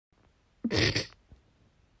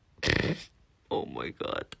Oh my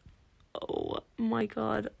god. Oh my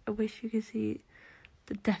god. I wish you could see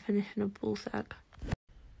the definition of ballsack.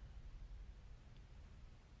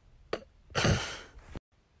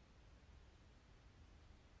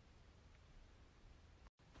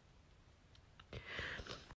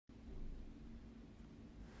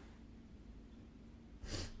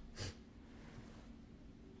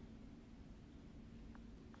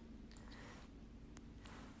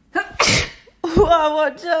 Wow,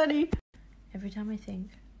 what journey! Every time I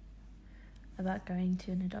think about going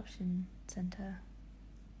to an adoption centre,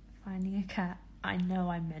 finding a cat, I know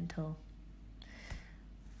I'm mental.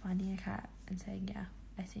 Finding a cat and saying, yeah,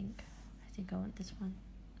 I think I want this one.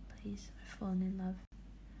 Please, I've fallen in love.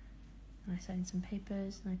 And I sign some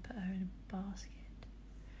papers and I put her in a basket.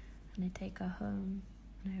 And I take her home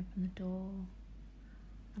and I open the door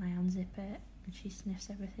and I unzip it and she sniffs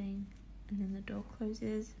everything and then the door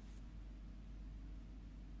closes.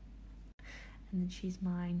 And then she's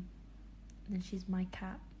mine. And then she's my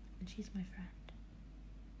cat. And she's my friend.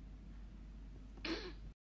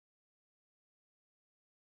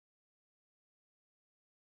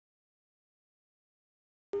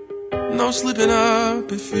 No slipping up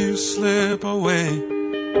if you slip away.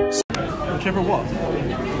 Whichever what?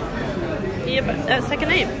 Yeah, but second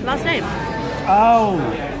name, last name. Oh,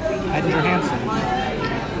 Edgar Hansen.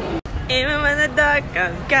 Even when the dark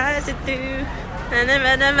guys it do. And then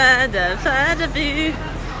find a view.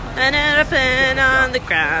 An aeroplane on the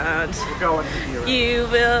ground. You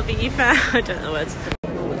will be found. I don't know words.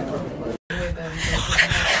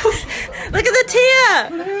 Look at the tear!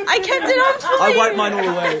 I kept it on for you! I wiped mine all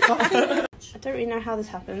away. I don't really know how this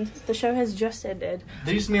happened. The show has just ended.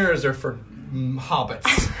 These mirrors are for hobbits.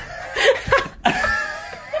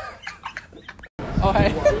 Oh,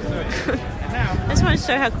 hey. I just want to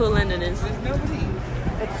show how cool London is.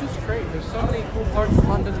 It's just great. There's so many cool parts of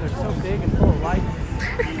London. They're so big and full of life.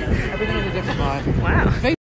 Everything is a different vibe. Wow.